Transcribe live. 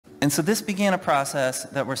And so this began a process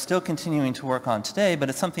that we're still continuing to work on today, but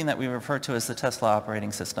it's something that we refer to as the Tesla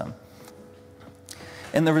operating system.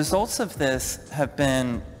 And the results of this have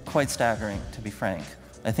been quite staggering, to be frank.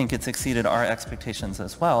 I think it's exceeded our expectations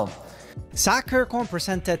as well. Zach Kirkhorn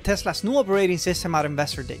presented Tesla's new operating system at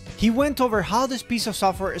Investor Day. He went over how this piece of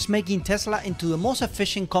software is making Tesla into the most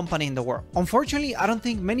efficient company in the world. Unfortunately, I don't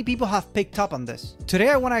think many people have picked up on this. Today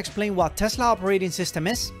I want to explain what Tesla operating system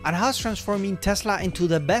is and how it's transforming Tesla into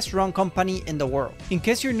the best run company in the world. In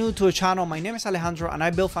case you're new to the channel, my name is Alejandro and I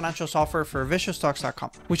build financial software for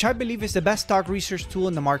VisualStocks.com, which I believe is the best stock research tool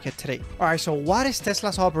in the market today. Alright, so what is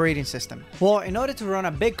Tesla's operating system? Well, in order to run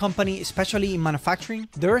a big company, especially in manufacturing,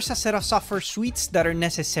 there is a set of software suites that are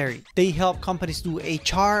necessary. They help companies do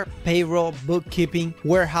HR, payroll, bookkeeping,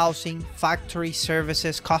 warehousing, factory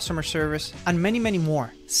services, customer service, and many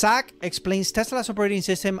more. Zach explains Tesla's operating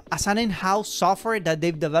system as an in-house software that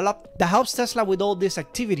they've developed that helps Tesla with all these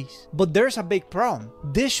activities. But there's a big problem.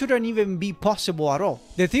 This shouldn't even be possible at all.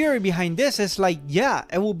 The theory behind this is like, yeah,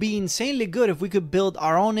 it would be insanely good if we could build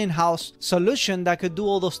our own in-house solution that could do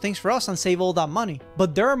all those things for us and save all that money.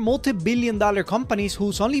 But there are multi-billion-dollar companies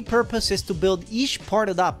whose only purpose is to build each part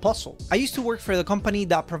of that puzzle. I used to work for the company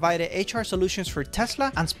that provided HR solutions for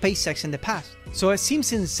Tesla and SpaceX in the past. So it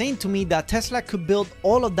seems insane to me that Tesla could build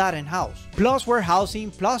all of that in-house, plus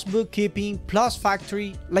warehousing, plus bookkeeping, plus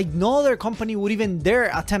factory. Like no other company would even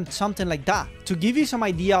dare attempt something like that. To give you some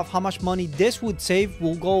idea of how much money this would save,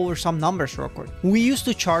 we'll go over some numbers real quick. We used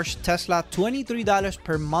to charge Tesla $23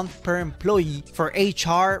 per month per employee for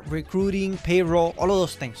HR, recruiting, payroll, all of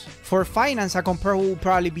those things. For finance, a comparable would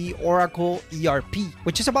probably be Oracle ERP,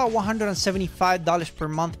 which is about $175 per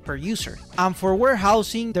month per user. And for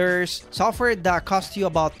warehousing, there's software that costs you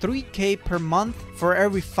about $3,000 per month for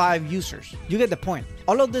every 5 users. You get the point.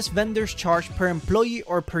 All of these vendors charge per employee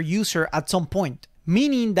or per user at some point,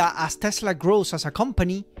 meaning that as Tesla grows as a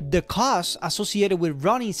company, the costs associated with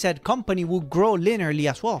running said company will grow linearly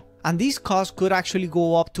as well. And these costs could actually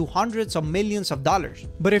go up to hundreds of millions of dollars.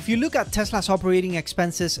 But if you look at Tesla's operating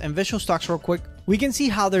expenses and visual stocks real quick, we can see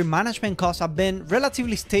how their management costs have been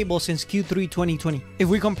relatively stable since Q3 2020. If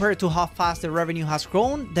we compare it to how fast the revenue has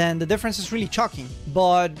grown, then the difference is really shocking.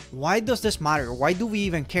 But why does this matter? Why do we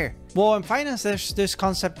even care? Well, in finance, there's this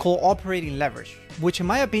concept called operating leverage, which in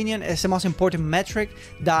my opinion is the most important metric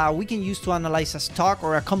that we can use to analyze a stock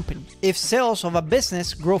or a company. If sales of a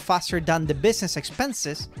business grow faster than the business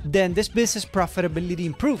expenses, then this business profitability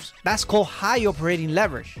improves. That's called high operating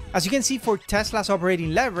leverage. As you can see, for Tesla's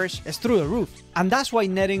operating leverage is through the roof. And that's why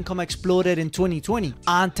net income exploded in 2020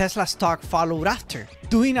 and Tesla stock followed after,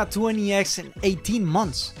 doing a 20x in 18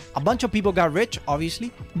 months. A bunch of people got rich,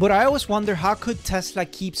 obviously, but I always wonder how could Tesla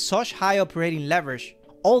keep such high operating leverage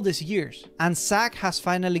all these years? And Zach has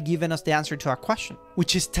finally given us the answer to our question,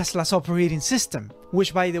 which is Tesla's operating system,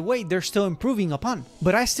 which by the way, they're still improving upon.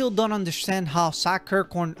 But I still don't understand how Zach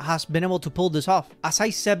Kirkhorn has been able to pull this off. As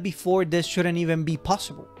I said before, this shouldn't even be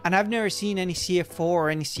possible. And I've never seen any CFO or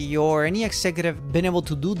any CEO or any executive been able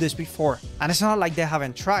to do this before. And it's not like they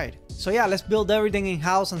haven't tried. So yeah, let's build everything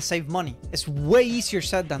in-house and save money. It's way easier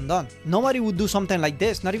said than done. Nobody would do something like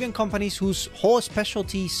this, not even companies whose whole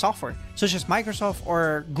specialty is software, such as Microsoft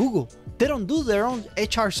or Google. They don't do their own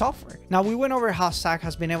HR software. Now, we went over how Zach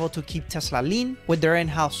has been able to keep Tesla lean with their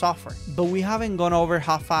in-house software, but we haven't gone over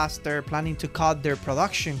how fast they're planning to cut their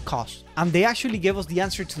production costs. And they actually gave us the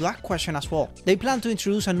answer to that question as well. They plan to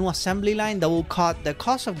introduce a new assembly line that will cut the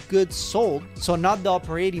cost of goods sold, so not the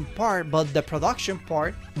operating part, but the production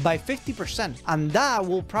part, by 50%. And that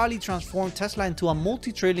will probably transform Tesla into a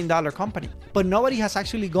multi-trillion-dollar company. But nobody has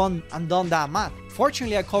actually gone and done that math.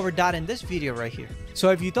 Fortunately, I covered that in this video right here. So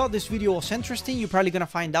if you thought this video was interesting, you're probably gonna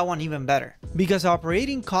find that one even better, because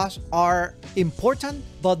operating costs are important,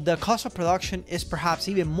 but the cost of production is perhaps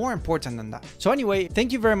even more important than that. So anyway,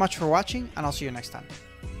 thank you very much for watching, and I'll see you next time.